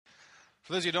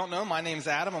For those of you who don't know, my name is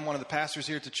Adam. I'm one of the pastors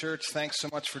here at the church. Thanks so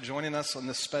much for joining us on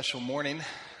this special morning.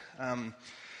 Kind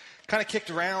of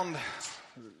kicked around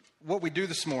what we do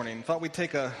this morning. Thought we'd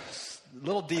take a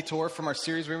little detour from our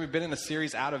series. We've been in a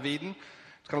series, Out of Eden.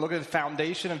 It's going to look at the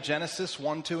foundation of Genesis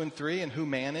 1, 2, and 3 and who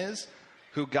man is,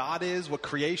 who God is, what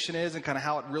creation is, and kind of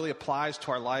how it really applies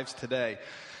to our lives today.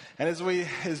 And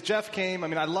as Jeff came,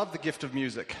 I love the gift of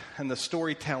music and the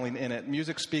storytelling in it.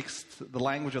 Music speaks the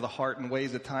language of the heart in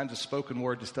ways at times a spoken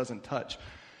word just doesn't touch.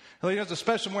 It's a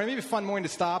special morning, maybe a fun morning to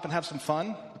stop and have some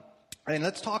fun. And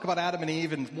let's talk about Adam and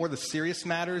Eve and more the serious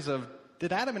matters of,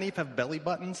 did Adam and Eve have belly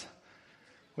buttons?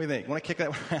 What do you think? Want to kick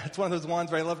that? It's one of those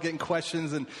ones where I love getting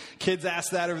questions, and kids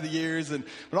ask that over the years.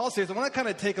 But all serious, I want to kind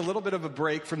of take a little bit of a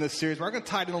break from this series. We're going to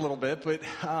tie it in a little bit, but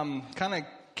kind of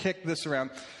kick this around.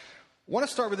 I want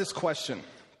to start with this question.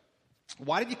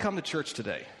 Why did you come to church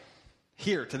today?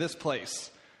 Here, to this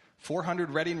place,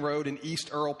 400 Reading Road in East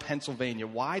Earle, Pennsylvania.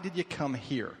 Why did you come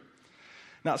here?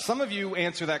 Now, some of you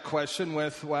answer that question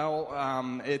with,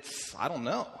 I don't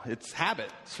know. It's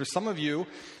habit. For some of you,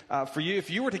 if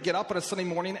you were to get up on a Sunday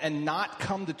morning and not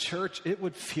come to church, it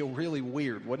would feel really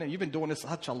weird, wouldn't it? You've been doing this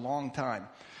such a long time.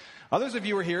 Others of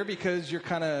you are here because you're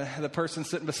kind of the person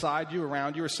sitting beside you,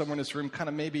 around you, or somewhere in this room kind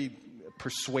of maybe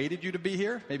persuaded you to be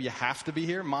here. Maybe you have to be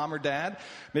here, mom or dad,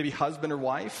 maybe husband or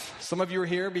wife. Some of you are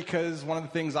here because one of the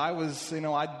things I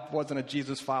wasn't a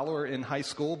Jesus follower in high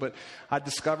school, but I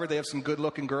discovered they have some good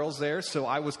looking girls there, so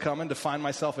I was coming to find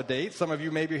myself a date. Some of you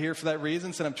maybe are here for that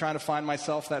reason, and I'm trying to find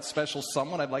myself that special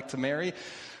someone I'd like to marry.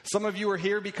 Some of you are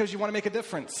here because you want to make a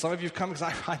difference. Some of you have come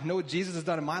because I know what Jesus has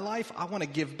done in my life. I want to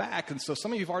give back. And so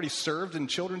some of you have already served in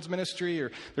children's ministry,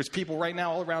 or there's people right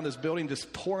now all around this building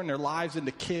just pouring their lives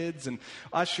into kids and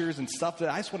ushers and stuff that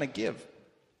I just want to give.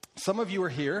 Some of you are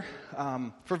here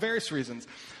for various reasons.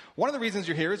 One of the reasons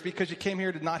you're here is because you came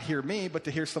here to not hear me, but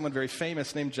to hear someone very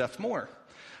famous named Jeff Moore.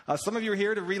 Some of you are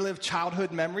here to relive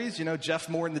childhood memories. You know, Jeff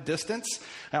Moore in the distance.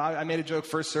 I made a joke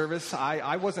first service.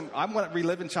 I wasn't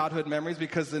reliving childhood memories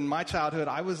because in my childhood,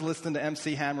 I was listening to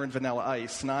MC Hammer and Vanilla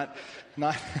Ice, not.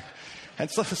 And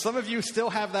so some of you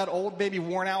still have that old, maybe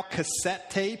worn out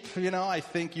cassette tape. I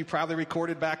think you probably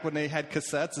recorded back when they had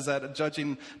cassettes. Is that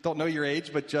judging? Don't know your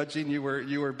age, but judging, you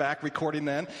were back recording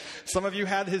then. Some of you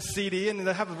had his CD, and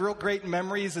they have real great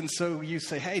memories. And so you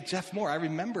say, "Hey, Jeff Moore, I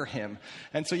remember him."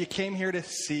 And so you came here to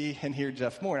see and hear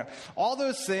Jeff Moore. Now, all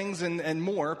those things and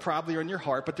more probably are in your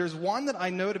heart, but there's one that I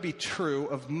know to be true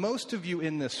of most of you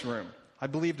in this room. I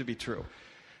believe to be true.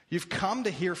 You've come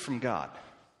to hear from God.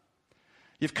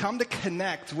 You've come to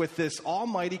connect with this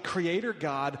almighty creator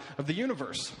God of the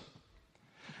universe.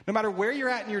 No matter where you're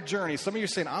at in your journey, some of you are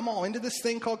saying, I'm all into this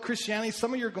thing called Christianity.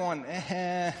 Some of you are going,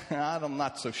 I'm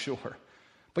not so sure.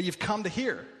 But you've come to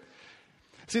hear.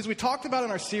 See, as we talked about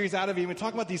in our series Out of Eden, we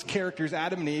talked about these characters,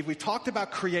 Adam and Eve. We talked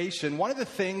about creation. One of the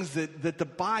things that the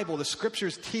Bible, the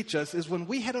scriptures teach us is when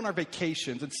we head on our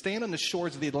vacations and stand on the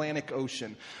shores of the Atlantic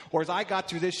Ocean, or as I got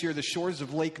to this year, the shores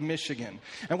of Lake Michigan,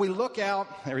 and we look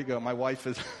out, there we go, my wife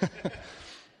is...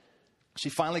 She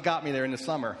finally got me there in the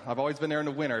summer. I've always been there in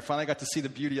the winter. I finally got to see the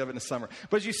beauty of it in the summer.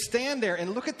 But as you stand there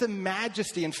and look at the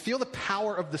majesty and feel the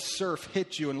power of the surf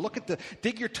hit you, and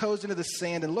dig your toes into the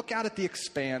sand and look out at the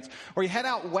expanse, or you head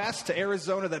out west to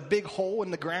Arizona, that big hole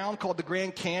in the ground called the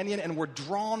Grand Canyon, and we're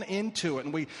drawn into it,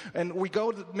 and we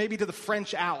go maybe to the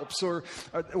French Alps, or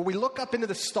we look up into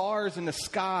the stars in the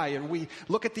sky, and we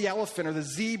look at the elephant or the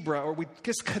zebra, or we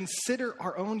just consider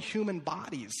our own human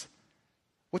bodies.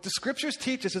 What the scriptures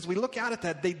teach us as we look out at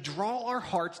that, they draw our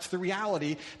hearts to the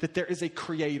reality that there is a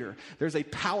creator. There's a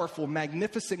powerful,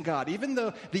 magnificent God. Even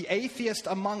though the atheist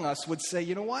among us would say,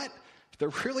 you know what? If they're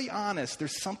really honest,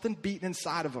 there's something beating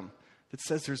inside of them that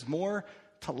says there's more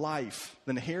to life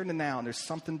than the here and the now, and there's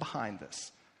something behind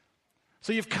this.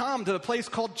 So you've come to the place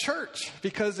called church,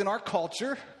 because in our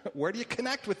culture, where do you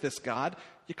connect with this God?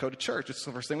 You go to church. It's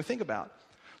the first thing we think about.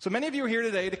 So many of you are here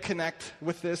today to connect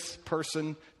with this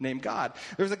person named God.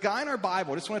 There's a guy in our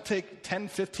Bible, I just want to take 10,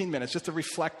 15 minutes just to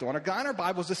reflect on. A guy in our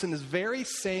Bible is just in this very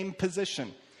same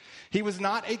position. He was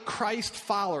not a Christ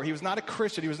follower. He was not a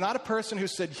Christian. He was not a person who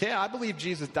said, yeah, I believe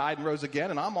Jesus died and rose again,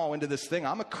 and I'm all into this thing.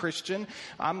 I'm a Christian.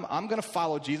 I'm going to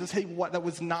follow Jesus. Hey, that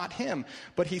was not him.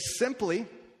 But he simply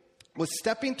was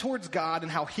stepping towards God and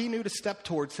how he knew to step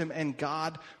towards him, and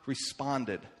God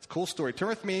responded. It's a cool story. Turn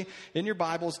with me in your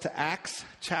Bibles to Acts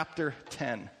chapter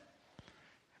 10.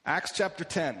 Acts chapter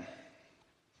 10.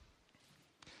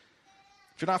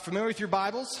 If you're not familiar with your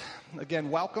Bibles,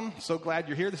 again, welcome. So glad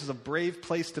you're here. This is a brave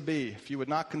place to be. If you would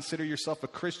not consider yourself a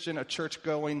Christian, a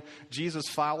church-going, Jesus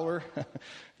follower,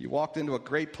 you walked into a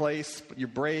great place, but you're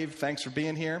brave. Thanks for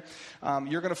being here.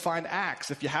 You're going to find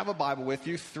Acts. If you have a Bible with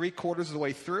you, 3/4 of the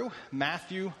way through,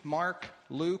 Matthew, Mark,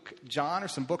 Luke, John are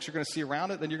some books you're going to see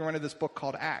around it. Then you're going to run into this book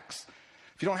called Acts.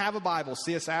 If you don't have a Bible,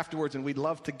 see us afterwards, and we'd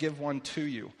love to give one to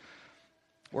you.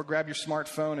 Or grab your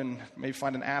smartphone and maybe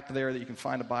find an app there that you can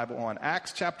find a Bible on.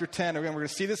 Acts chapter 10, we're going to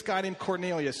see this guy named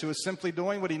Cornelius who was simply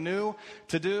doing what he knew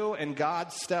to do, and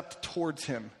God stepped towards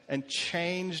him and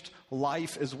changed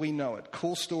life as we know it.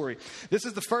 Cool story. This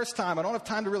is the first time, I don't have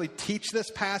time to really teach this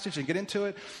passage and get into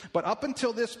it, but up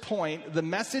until this point, the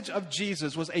message of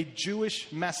Jesus was a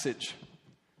Jewish message.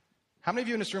 How many of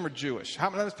you in this room are Jewish?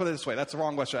 Let's put it this way, that's the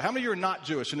wrong question. How many of you are not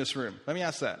Jewish in this room? Let me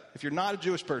ask that. If you're not a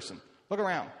Jewish person, look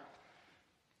around.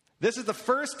 This is the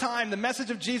first time the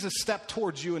message of Jesus stepped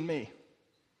towards you and me.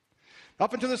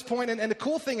 Up until this point, and the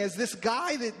cool thing is this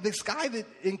guy that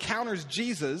encounters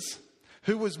Jesus,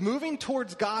 who was moving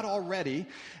towards God already,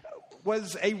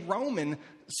 was a Roman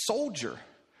soldier.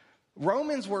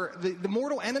 Romans were the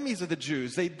mortal enemies of the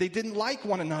Jews. They didn't like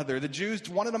one another. The Jews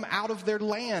wanted them out of their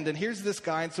land. And here's this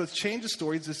guy, and so it's changed the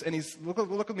story.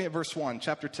 Look at me at verse 1,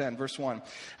 chapter 10, verse 1.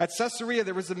 At Caesarea,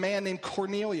 there was a man named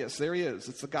Cornelius. There he is.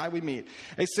 It's the guy we meet.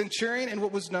 A centurion in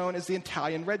what was known as the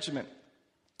Italian regiment.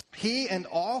 He and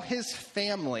all his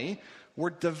family were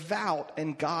devout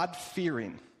and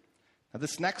God-fearing. Now,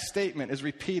 this next statement is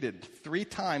repeated 3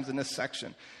 times in this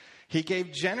section. He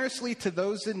gave generously to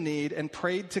those in need and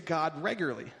prayed to God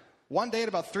regularly. One day at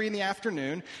about 3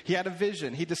 p.m, he had a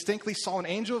vision. He distinctly saw an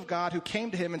angel of God who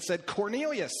came to him and said,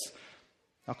 "Cornelius."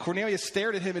 Now, Cornelius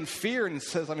stared at him in fear and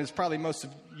says, it's probably most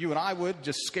of you and I would,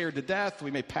 just scared to death. We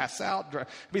may pass out. But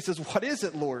he says, "What is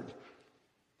it, Lord?"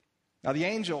 Now, the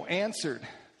angel answered.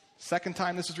 Second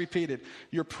time this is repeated.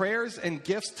 "Your prayers and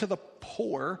gifts to the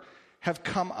poor have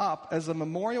come up as a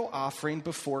memorial offering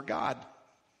before God."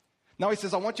 Now he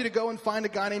says, "I want you to go and find a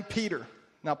guy named Peter."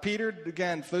 Now Peter,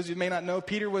 again, for those of you who may not know,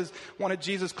 Peter was one of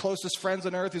Jesus' closest friends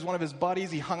on earth. He's one of his buddies.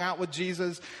 He hung out with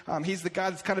Jesus. He's the guy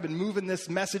that's kind of been moving this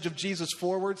message of Jesus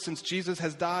forward since Jesus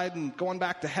has died and going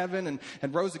back to heaven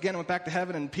and rose again and went back to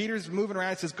heaven. And Peter's moving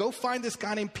around. He says, "Go find this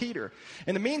guy named Peter."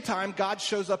 In the meantime, God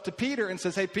shows up to Peter and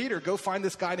says, "Hey, Peter, go find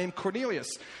this guy named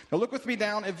Cornelius." Now look with me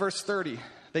down at verse 30.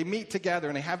 They meet together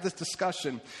and they have this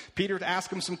discussion. Peter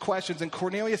asked him some questions, and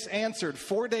Cornelius answered,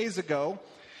 4 days ago,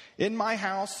 in my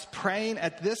house, praying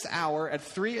at this hour at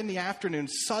 3 p.m,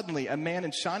 suddenly a man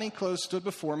in shining clothes stood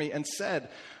before me and said,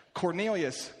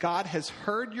 'Cornelius, God has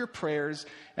heard your prayers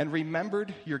and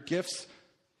remembered your gifts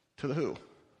to the who?'"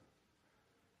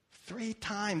 3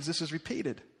 times this is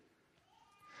repeated.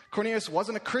 Cornelius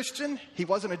wasn't a Christian. He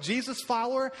wasn't a Jesus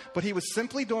follower, but he was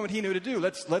simply doing what he knew to do.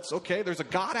 Okay, there's a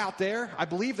God out there. I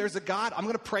believe there's a God. I'm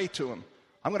going to pray to him.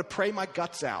 I'm going to pray my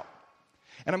guts out.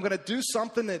 And I'm going to do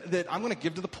something that I'm going to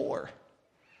give to the poor.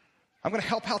 I'm going to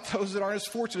help out those that aren't as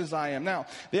fortunate as I am. Now,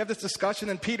 they have this discussion,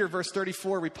 and Peter, verse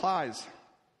 34, replies.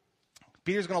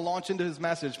 Peter's going to launch into his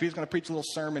message. Peter's going to preach a little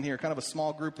sermon here, kind of a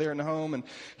small group there in the home, and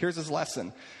here's his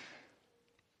lesson.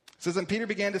 It says, "And Peter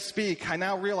began to speak. I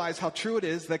now realize how true it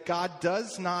is that God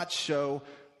does not show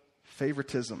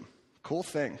favoritism." Cool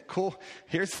thing. Cool.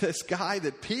 Here's this guy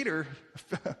that Peter,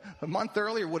 a month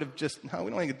earlier, would have just, no,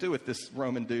 we don't need to do with this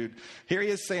Roman dude. Here he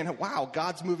is saying, wow,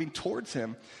 God's moving towards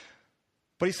him.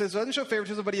 But he says, doesn't show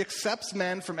favoritism, but he accepts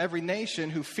men from every nation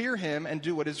who fear him and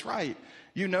do what is right.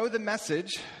 You know the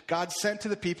message God sent to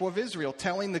the people of Israel,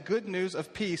 telling the good news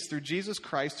of peace through Jesus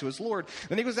Christ, who is Lord.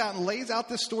 Then he goes out and lays out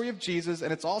this story of Jesus,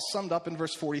 and it's all summed up in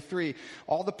verse 43.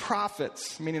 All the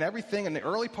prophets, meaning everything in the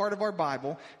early part of our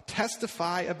Bible,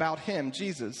 testify about him,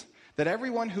 Jesus, that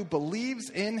everyone who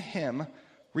believes in him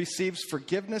receives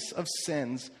forgiveness of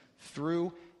sins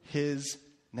through his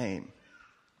name.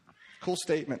 Cool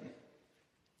statement.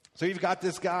 So you've got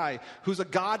this guy who's a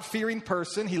God-fearing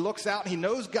person. He looks out and he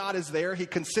knows God is there. He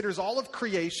considers all of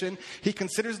creation. He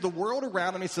considers the world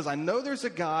around him. He says, I know there's a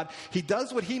God. He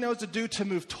does what he knows to do to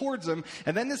move towards him.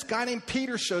 And then this guy named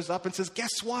Peter shows up and says,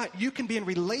 guess what? You can be in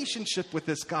relationship with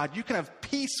this God. You can have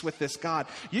peace with this God.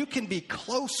 You can be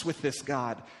close with this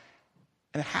God.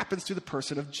 And it happens through the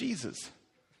person of Jesus.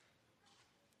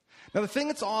 Now, the thing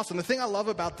that's awesome, the thing I love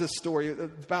about this story,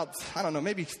 about,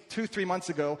 maybe 2-3 months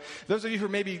ago, those of you who are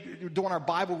maybe doing our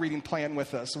Bible reading plan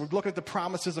with us, we're looking at the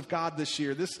promises of God this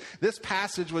year. This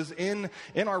passage was in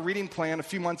our reading plan a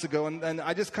few months ago, and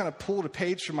I just kind of pulled a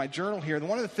page from my journal here. And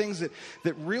one of the things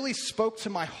that really spoke to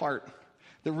my heart,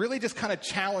 that really just kind of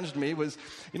challenged me was,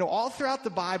 all throughout the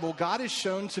Bible, God is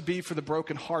shown to be for the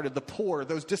brokenhearted, the poor,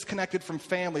 those disconnected from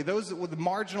family, those that were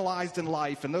marginalized in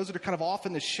life, and those that are kind of off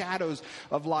in the shadows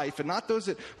of life, and not those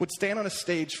that would stand on a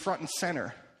stage front and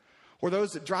center, or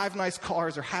those that drive nice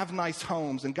cars or have nice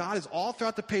homes. And God is all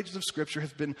throughout the pages of Scripture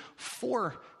has been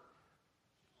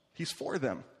He's for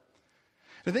them.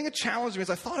 The thing that challenged me as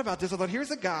I thought about this, I thought,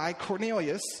 here's a guy,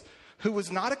 Cornelius, who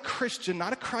was not a Christian,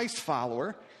 not a Christ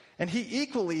follower, and he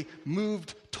equally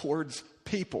moved towards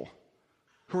people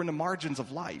who are in the margins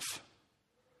of life.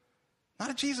 Not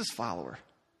a Jesus follower.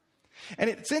 And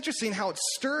it's interesting how it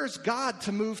stirs God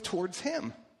to move towards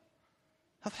him.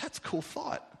 Now, that's a cool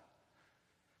thought.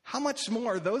 How much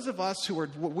more those of us who are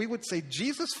what we would say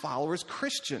Jesus followers,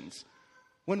 Christians,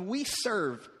 when we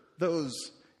serve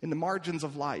those in the margins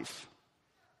of life,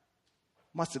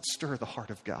 must it stir the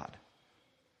heart of God?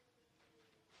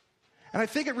 And I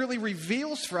think it really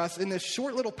reveals for us in this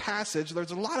short little passage,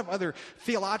 there's a lot of other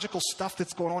theological stuff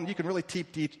that's going on. You can really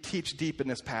teach deep in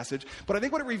this passage. But I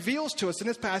think what it reveals to us in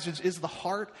this passage is the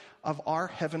heart of our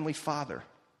Heavenly Father.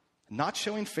 Not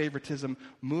showing favoritism,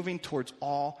 moving towards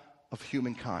all of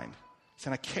humankind.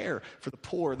 And I care for the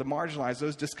poor, the marginalized,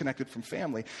 those disconnected from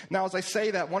family. Now, as I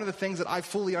say that, one of the things that I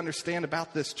fully understand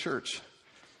about this church,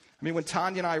 when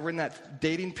Tanya and I were in that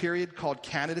dating period called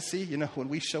candidacy, when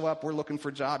we show up, we're looking for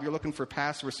a job, you're looking for a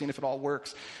pastor, we're seeing if it all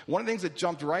works. One of the things that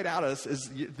jumped right out at us is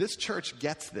this church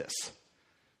gets this.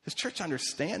 This church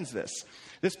understands this.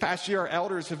 This past year, our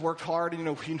elders have worked hard.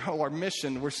 Our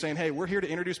mission, we're saying, hey, we're here to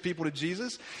introduce people to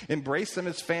Jesus, embrace them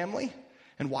as family,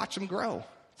 and watch them grow.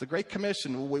 It's a great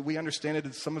commission. We understand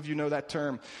it. Some of you know that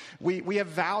term. We have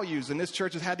values, and this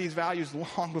church has had these values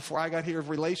long before I got here of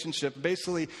relationship.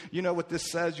 Basically, you know what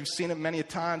this says. You've seen it many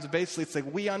times. Basically, it's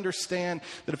like we understand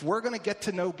that if we're going to get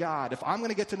to know God, if I'm going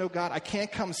to get to know God, I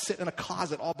can't come sit in a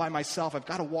closet all by myself. I've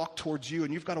got to walk towards you,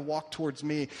 and you've got to walk towards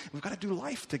me. We've got to do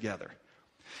life together.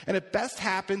 And it best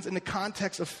happens in the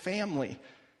context of family.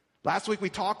 Last week we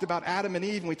talked about Adam and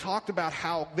Eve, and we talked about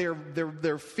how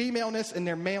their femaleness and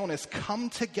their maleness come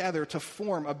together to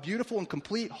form a beautiful and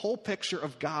complete whole picture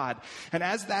of God. And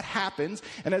as that happens,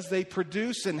 and as they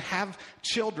produce and have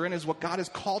children, is what God has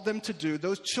called them to do,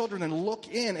 those children then look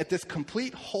in at this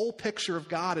complete whole picture of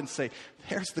God and say,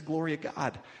 there's the glory of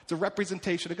God. It's a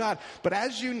representation of God. But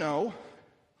as you know,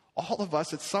 all of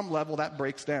us at some level that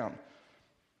breaks down.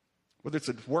 Whether it's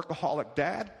a workaholic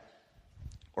dad,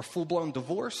 or full-blown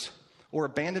divorce, or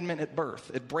abandonment at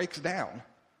birth. It breaks down.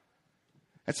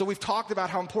 And so we've talked about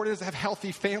how important it is to have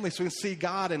healthy families so we can see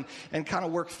God and kind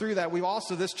of work through that. We've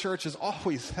also, this church has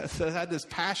always had this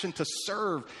passion to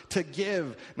serve, to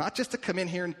give, not just to come in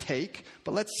here and take,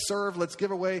 but let's serve, let's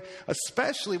give away.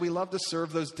 Especially we love to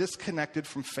serve those disconnected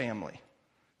from family,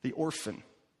 the orphan,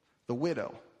 the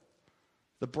widow,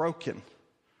 the broken,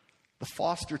 the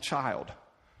foster child,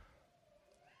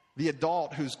 the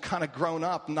adult who's kind of grown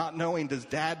up not knowing, does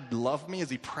dad love me? Is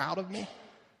he proud of me?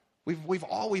 We've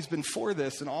always been for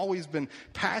this and always been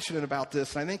passionate about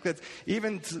this. And I think that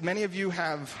even many of you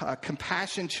have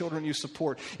compassion children you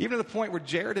support. Even to the point where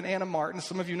Jared and Anna Martin,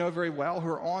 some of you know very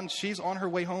well, she's on her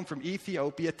way home from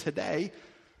Ethiopia today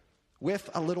with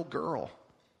a little girl.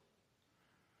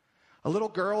 A little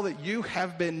girl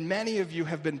that many of you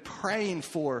have been praying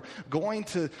for, going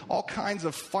to all kinds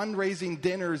of fundraising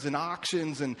dinners and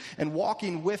auctions and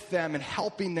walking with them and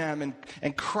helping them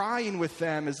and crying with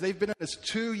them as they've been on this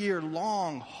 2-year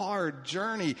long, hard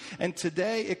journey. And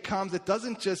today it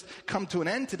doesn't just come to an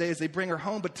end today as they bring her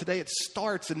home, but today it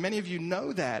starts. And many of you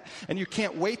know that. And you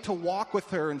can't wait to walk with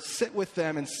her and sit with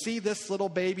them and see this little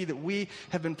baby that we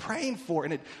have been praying for.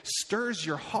 And it stirs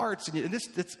your hearts. And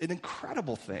it's an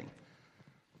incredible thing.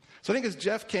 So I think as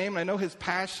Jeff came, I know his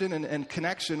passion and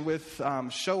connection with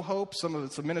Show Hope, some of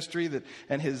it's a ministry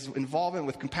and his involvement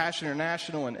with Compassion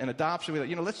International and adoption.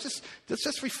 Let's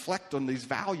just reflect on these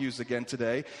values again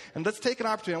today, and let's take an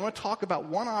opportunity. I want to talk about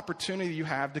one opportunity you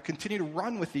have to continue to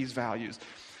run with these values.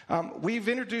 We've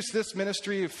introduced this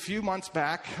ministry a few months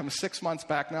back, 6 months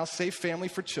back now, Safe Family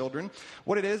for Children.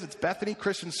 What it is, it's Bethany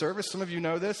Christian Service. Some of you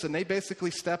know this, and they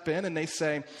basically step in and they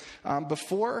say,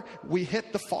 before we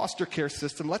hit the foster care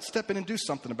system, let's step in and do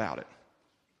something about it.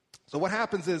 So what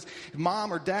happens is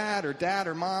mom or dad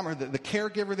or mom or the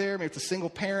caregiver there, maybe it's a single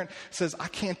parent, says, I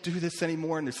can't do this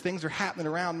anymore and there's things are happening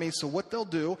around me. So what they'll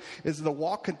do is they'll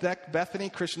walk connect Bethany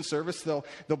Christian Service. They'll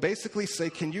basically say,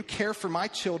 can you care for my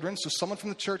children? So someone from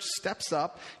the church steps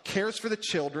up, cares for the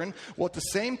children. Well, at the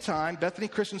same time, Bethany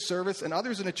Christian Service and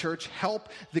others in the church help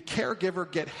the caregiver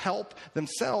get help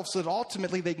themselves so that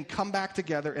ultimately they can come back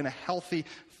together in a healthy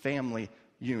family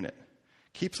unit.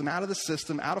 Keeps them out of the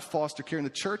system, out of foster care, and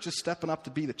the church is stepping up to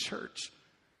be the church.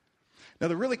 Now,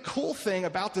 the really cool thing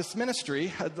about this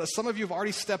ministry, some of you have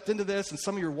already stepped into this and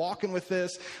some of you are walking with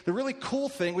this. The really cool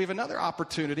thing, we have another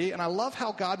opportunity, and I love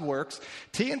how God works.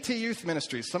 TNT Youth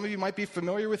Ministries, some of you might be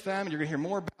familiar with them, and you're going to hear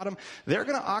more about them. They're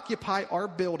going to occupy our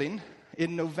building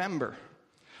in November.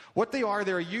 What they are,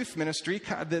 they're a youth ministry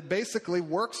that basically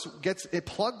gets it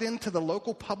plugged into the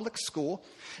local public school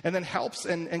and then helps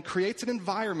and creates an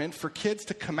environment for kids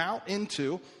to come out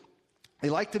into. They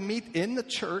like to meet in the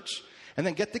church and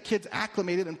then get the kids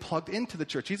acclimated and plugged into the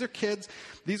church.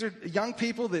 These are young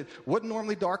people that wouldn't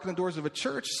normally darken the doors of a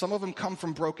church. Some of them come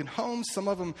from broken homes.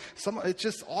 It's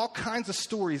just all kinds of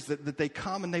stories that they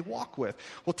come and they walk with.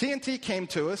 Well, TNT came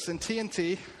to us, and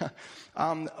TNT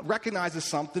recognizes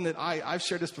something that I've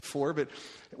shared this before, but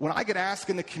when I get asked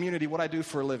in the community what I do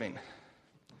for a living,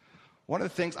 one of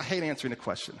the things, I hate answering the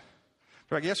question.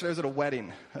 Like yesterday, I was at a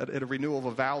wedding, at a renewal of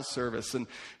a vows service, and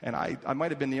I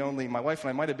might have been my wife and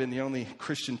I might have been the only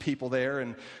Christian people there,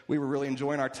 and we were really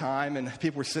enjoying our time, and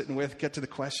people we're sitting with get to the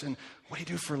question, what do you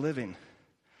do for a living?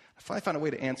 I finally found a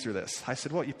way to answer this. I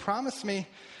said, well, you promise me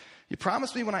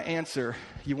when I answer,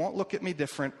 you won't look at me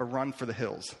different or run for the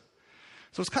hills.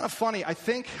 So it's kind of funny.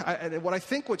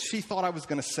 What she thought I was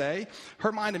going to say,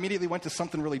 her mind immediately went to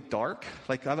something really dark.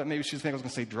 Like, I thought maybe she was thinking I was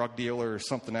going to say drug dealer or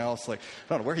something else. Like, I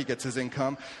don't know where he gets his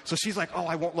income. So she's like, oh,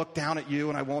 I won't look down at you,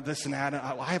 and I won't this and that. And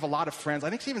I have a lot of friends. I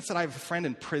think she even said I have a friend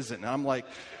in prison. And I'm like,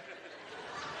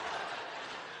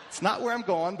 it's not where I'm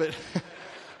going, but...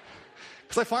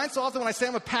 Because I find so often when I say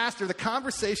I'm a pastor, the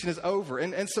conversation is over.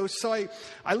 And so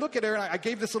I look at her and I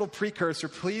gave this little precursor.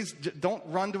 Please don't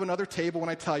run to another table when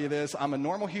I tell you this. I'm a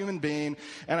normal human being.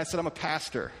 And I said, I'm a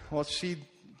pastor. Well, she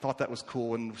thought that was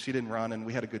cool and she didn't run, and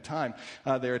we had a good time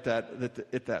there at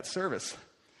that service.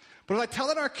 But as I tell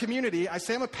it in our community, I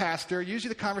say I'm a pastor. Usually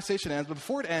the conversation ends, but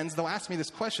before it ends, they'll ask me this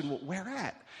question, well, where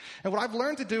at? And what I've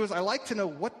learned to do is I like to know,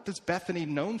 what does Bethany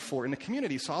known for in the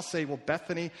community? So I'll say, well,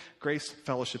 Bethany Grace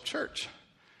Fellowship Church.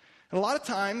 And a lot of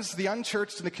times, the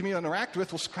unchurched in the community I interact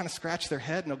with will kind of scratch their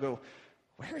head and they'll go,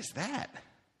 where is that?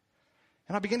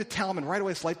 And I begin to tell them, and right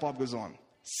away this light bulb goes on.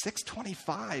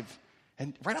 625.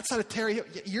 And right outside of Terry Hill,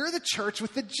 you're the church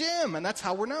with the gym. And that's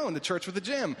how we're known, the church with the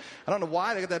gym. I don't know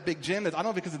why they got that big gym. I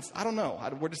don't know.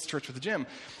 We're just the church with the gym.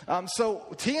 So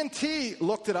TNT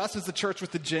looked at us as the church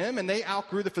with the gym, and they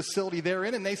outgrew the facility they're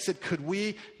in, and they said, could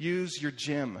we use your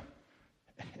gym?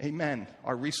 Amen.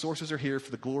 Our resources are here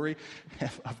for the glory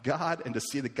of God and to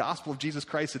see the gospel of Jesus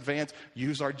Christ advance.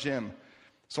 Use our gym.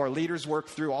 So our leaders worked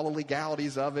through all the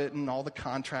legalities of it and all the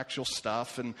contractual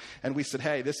stuff. And we said,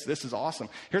 hey, this is awesome.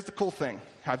 Here's the cool thing.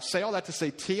 I say all that to say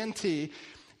TNT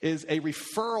is a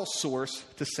referral source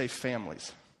to Safe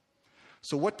Families.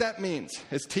 So what that means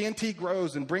is TNT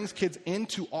grows and brings kids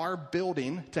into our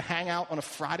building to hang out on a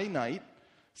Friday night.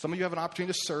 Some of you have an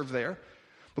opportunity to serve there.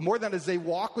 But more than that, as they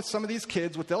walk with some of these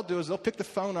kids, what they'll do is they'll pick the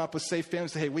phone up with Safe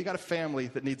Families and say, hey, we got a family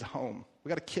that needs a home. We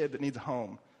got a kid that needs a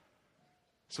home.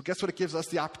 So guess what it gives us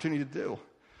the opportunity to do?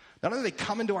 Not only do they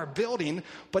come into our building,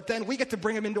 but then we get to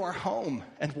bring them into our home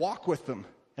and walk with them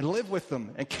and live with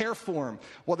them and care for them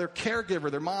while their caregiver,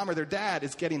 their mom or their dad,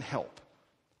 is getting help.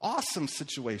 Awesome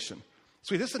situation.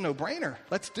 Sweet, this is a no-brainer.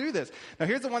 Let's do this. Now,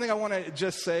 here's the one thing I want to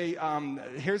just say.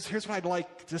 Here's what I'd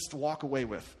like just to walk away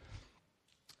with.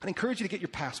 I'd encourage you to get your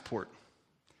passport.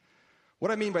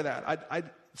 What I mean by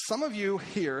that, some of you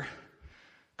here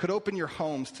could open your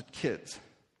homes to kids,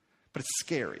 but it's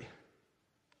scary.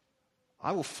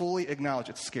 I will fully acknowledge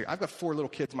it's scary. I've got 4 little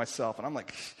kids myself, and I'm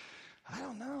like, I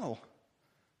don't know.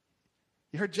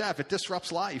 You heard Jeff, it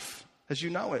disrupts life as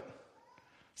you know it.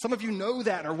 Some of you know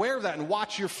that and are aware of that and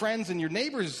watch your friends and your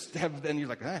neighbors have, and you're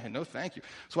like, no, thank you.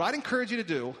 So what I'd encourage you to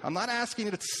do, I'm not asking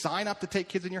you to sign up to take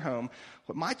kids in your home.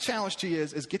 What my challenge to you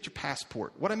is get your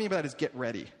passport. What I mean by that is get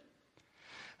ready.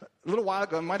 A little while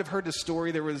ago, I might have heard this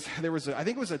story. There was I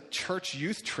think it was a church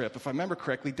youth trip, if I remember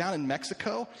correctly, down in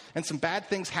Mexico, and some bad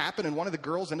things happened, and one of the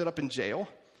girls ended up in jail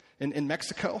in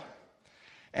Mexico.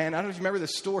 And I don't know if you remember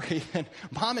this story, and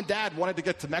mom and dad wanted to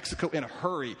get to Mexico in a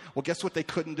hurry. Well, guess what they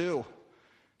couldn't do?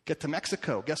 Get to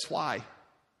Mexico. Guess why?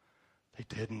 They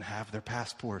didn't have their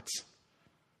passports.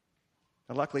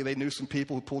 And luckily, they knew some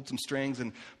people who pulled some strings.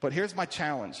 But here's my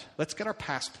challenge. Let's get our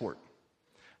passport.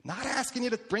 Not asking you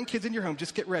to bring kids in your home.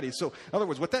 Just get ready. So, in other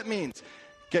words, what that means,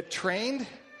 get trained,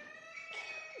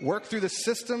 work through the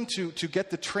system to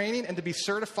get the training and to be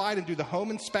certified and do the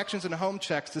home inspections and the home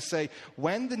checks to say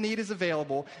when the need is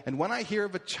available and when I hear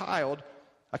of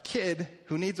a kid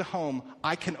who needs a home,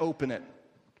 I can open it.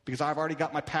 Because I've already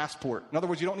got my passport. In other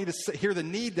words, you don't need to hear the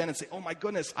need then and say, oh my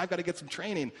goodness, I've got to get some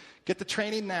training. Get the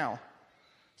training now.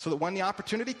 so that when the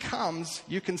opportunity comes,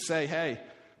 you can say, hey,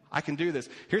 I can do this.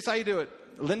 Here's how you do it.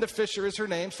 Linda Fisher is her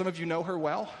name. Some of you know her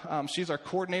well. She's our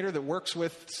coordinator that works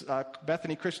with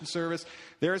Bethany Christian Service.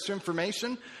 There is her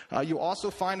information. You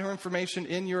also find her information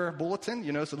in your bulletin.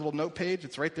 You notice a little note page.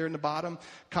 It's right there in the bottom.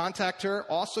 Contact her.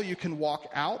 Also, you can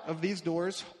walk out of these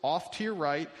doors off to your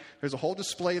right. There's a whole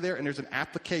display there, and there's an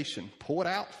application. Pull it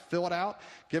out, fill it out,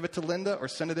 give it to Linda, or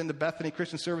send it into Bethany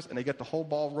Christian Service, and they get the whole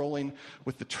ball rolling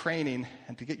with the training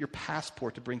and to get your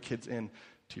passport to bring kids in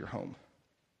to your home.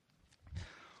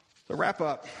 To wrap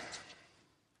up,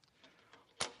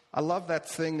 I love that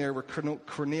thing there where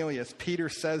Cornelius, Peter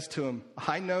says to him,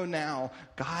 I know now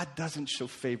God doesn't show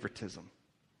favoritism.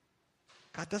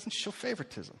 God doesn't show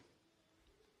favoritism.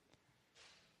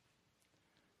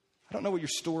 I don't know what your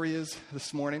story is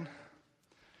this morning.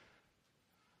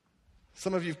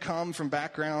 Some of you have come from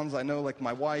backgrounds, I know, like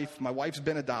my wife. My wife's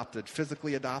been adopted,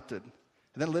 physically adopted,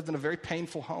 and then lived in a very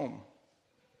painful home.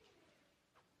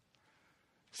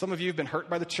 Some of you have been hurt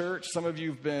by the church. Some of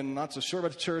you have been not so sure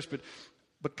about the church,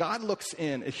 but God looks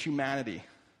in at humanity.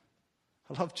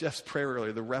 I love Jeff's prayer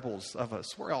earlier, the rebels of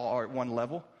us. We're all at one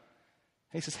level.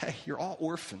 And he says, hey, you're all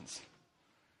orphans.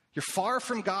 You're far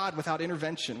from God without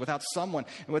intervention, without someone.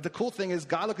 And what the cool thing is,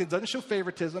 God doesn't show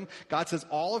favoritism. God says,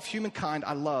 all of humankind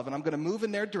I love, and I'm going to move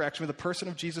in their direction with the person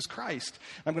of Jesus Christ.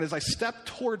 I'm going to, as I step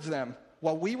towards them,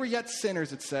 while we were yet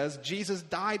sinners, it says, Jesus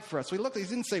died for us. So he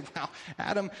didn't say, wow,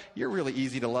 Adam, you're really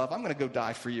easy to love. I'm going to go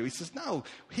die for you. He says, no,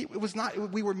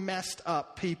 we were messed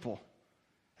up people.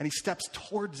 And he steps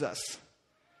towards us.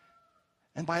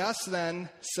 And by us then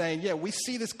saying, yeah, we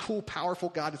see this cool, powerful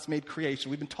God that's made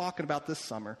creation. We've been talking about this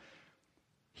summer.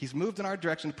 He's moved in our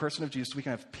direction, the person of Jesus, so we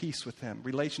can have peace with him,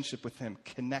 relationship with him,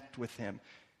 connect with him.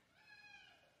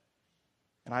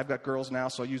 And I've got girls now,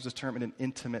 so I'll use this term in an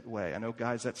intimate way. I know,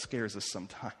 guys, that scares us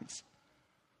sometimes.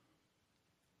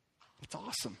 It's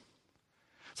awesome.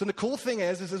 So the cool thing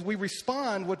is as we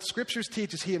respond, what Scriptures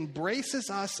teach is he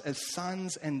embraces us as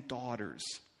sons and daughters.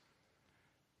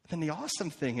 Then the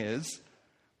awesome thing is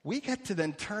we get to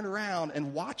then turn around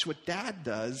and watch what Dad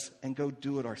does and go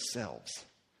do it ourselves.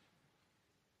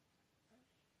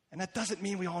 And that doesn't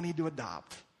mean we all need to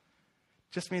adopt.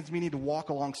 Just means we need to walk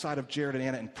alongside of Jared and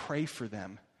Anna and pray for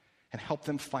them and help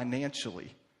them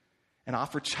financially and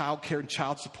offer child care and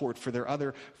child support for their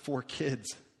other 4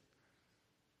 kids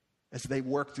as they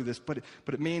work through this. But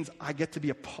it means I get to be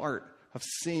a part of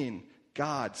seeing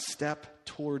God step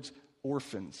towards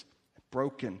orphans,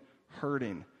 broken,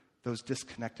 hurting, those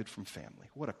disconnected from family.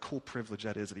 What a cool privilege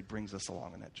that is that he brings us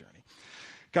along on that journey.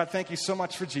 God, thank you so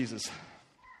much for Jesus.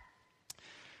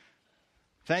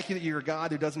 Thank you that you're a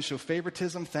God who doesn't show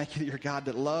favoritism. Thank you that you're a God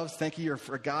that loves. Thank you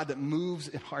for a God that moves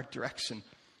in our direction.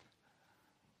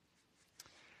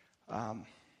 Thank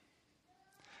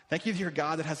you that you're a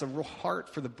God that has a real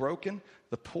heart for the broken,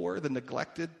 the poor, the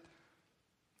neglected,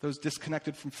 those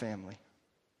disconnected from family.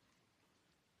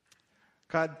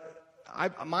 God,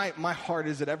 my heart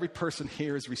is that every person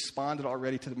here has responded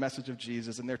already to the message of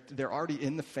Jesus, and they're already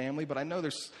in the family, but I know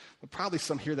there's probably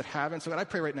some here that haven't. So God, I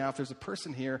pray right now, if there's a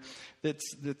person here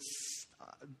that's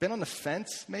been on the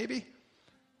fence, maybe,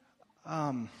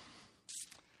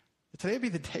 today be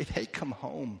the day they come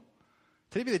home.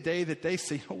 Today be the day that they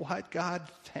say, you know what, God,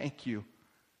 thank you.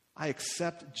 I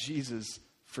accept Jesus'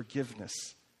 forgiveness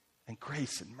and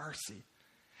grace and mercy.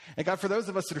 And God, for those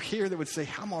of us that are here that would say,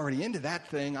 I'm already into that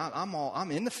thing,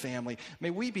 I'm in the family,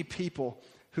 may we be people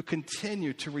who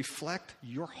continue to reflect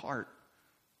your heart,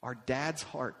 our Dad's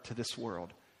heart to this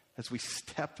world as we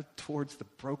step towards the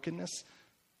brokenness,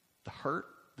 the hurt,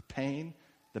 the pain,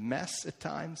 the mess at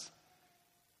times,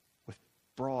 with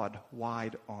broad,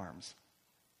 wide arms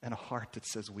and a heart that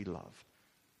says we love.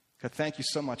 God, thank you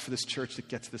so much for this church that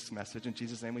gets this message. In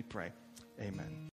Jesus' name we pray. Amen.